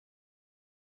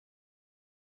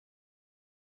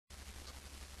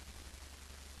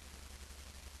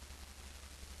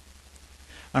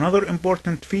Another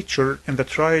important feature in the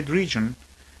triode region,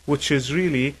 which is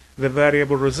really the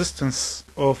variable resistance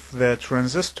of the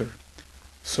transistor.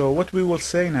 So what we will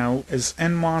say now is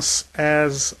NMOS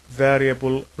as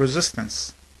variable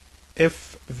resistance.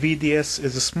 If VDS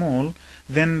is small,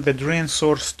 then the drain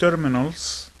source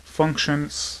terminals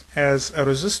functions as a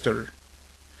resistor.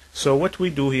 So what we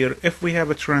do here, if we have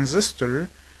a transistor,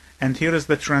 and here is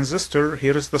the transistor,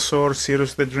 here is the source, here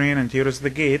is the drain, and here is the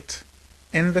gate,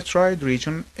 in the triode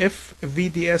region, if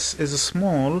VDS is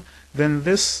small, then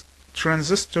this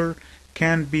transistor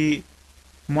can be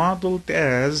modeled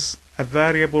as a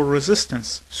variable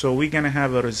resistance. So we're going to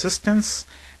have a resistance,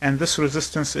 and this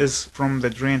resistance is from the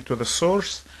drain to the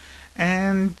source,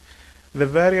 and the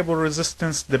variable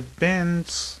resistance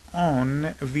depends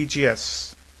on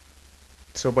VGS.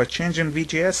 So by changing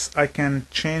VGS, I can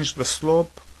change the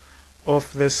slope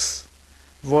of this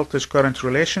voltage current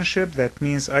relationship. That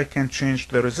means I can change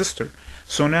the resistor.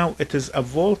 So now it is a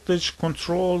voltage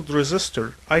controlled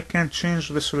resistor. I can change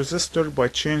this resistor by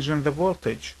changing the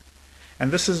voltage.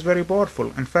 And this is very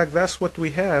powerful. In fact, that's what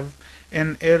we have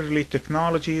in early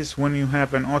technologies. When you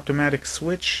have an automatic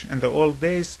switch in the old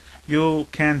days, you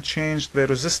can change the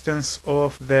resistance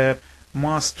of the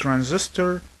MOS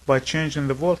transistor by changing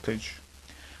the voltage.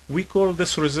 We call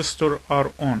this resistor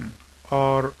R-on,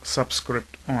 R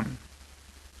subscript on.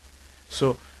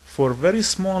 So for very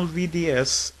small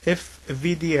VDS, if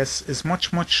VDS is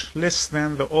much less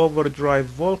than the overdrive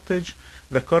voltage,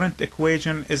 the current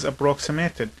equation is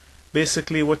approximated.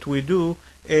 Basically what we do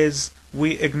is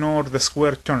we ignore the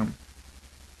square term.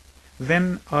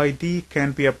 Then ID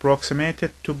can be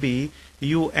approximated to be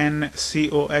UNCOXW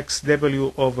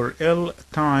over L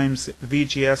times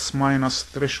VGS minus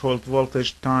threshold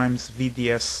voltage times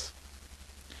VDS.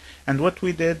 And what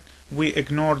we did, we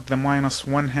ignored the minus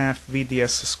 1/2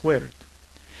 VDS squared.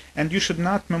 And you should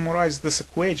not memorize this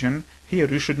equation. Here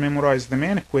you should memorize the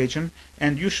main equation,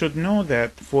 and you should know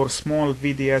that for small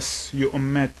VDS you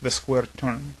omit the square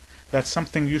term. That's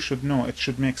something you should know. It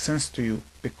should make sense to you.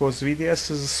 Because VDS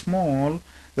is small,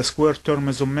 the square term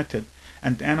is omitted.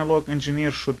 And analog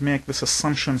engineers should make this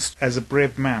assumption as a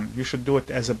brave man. You should do it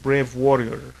as a brave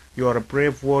warrior. You are a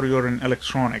brave warrior in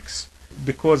electronics.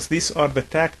 Because these are the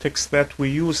tactics that we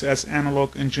use as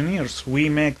analog engineers. We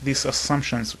make these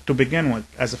assumptions to begin with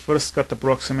as a first cut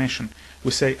approximation.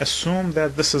 We say, assume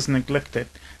that this is neglected.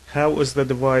 How is the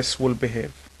device will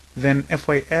behave? Then if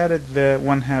I added the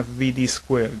 1/2 VD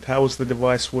squared, how is the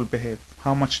device will behave?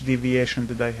 How much deviation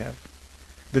did I have?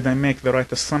 Did I make the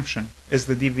right assumption? Is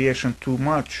the deviation too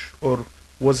much, or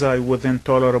was I within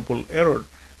tolerable error?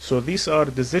 So these are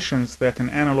decisions that an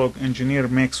analog engineer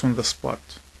makes on the spot.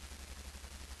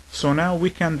 So now we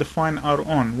can define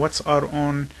R-on. What's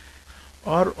R-on?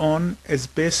 R-on is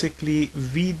basically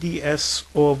VDS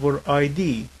over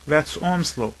ID. That's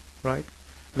Ohm's law, right?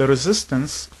 The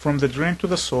resistance from the drain to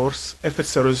the source, if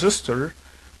it's a resistor,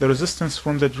 the resistance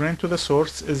from the drain to the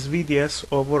source is VDS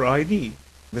over ID.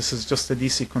 This is just a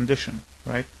DC condition,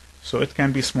 right? So it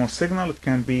can be small signal, it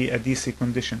can be a DC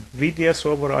condition. VDS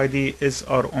over ID is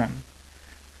R-on.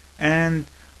 And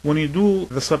when you do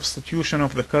the substitution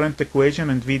of the current equation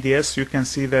in VDS, you can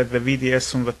see that the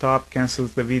VDS on the top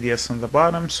cancels the VDS on the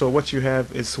bottom. So what you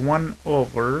have is 1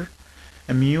 over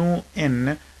mu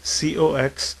n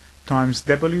COX times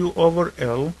W over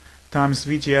L times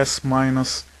VGS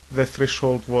minus the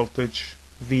threshold voltage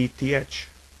VTH.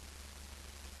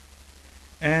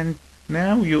 And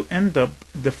now you end up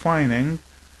defining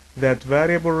that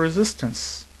variable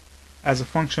resistance as a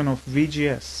function of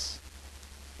VGS.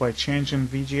 By changing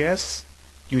VGS,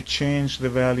 you change the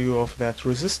value of that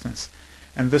resistance.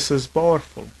 And this is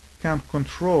powerful. You can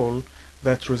control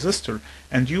that resistor.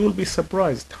 And you will be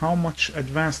surprised how much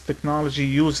advanced technology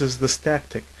uses this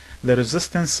tactic, the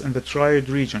resistance in the triode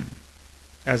region,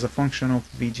 as a function of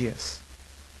VGS.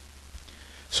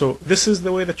 So this is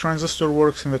the way the transistor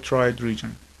works in the triode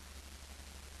region.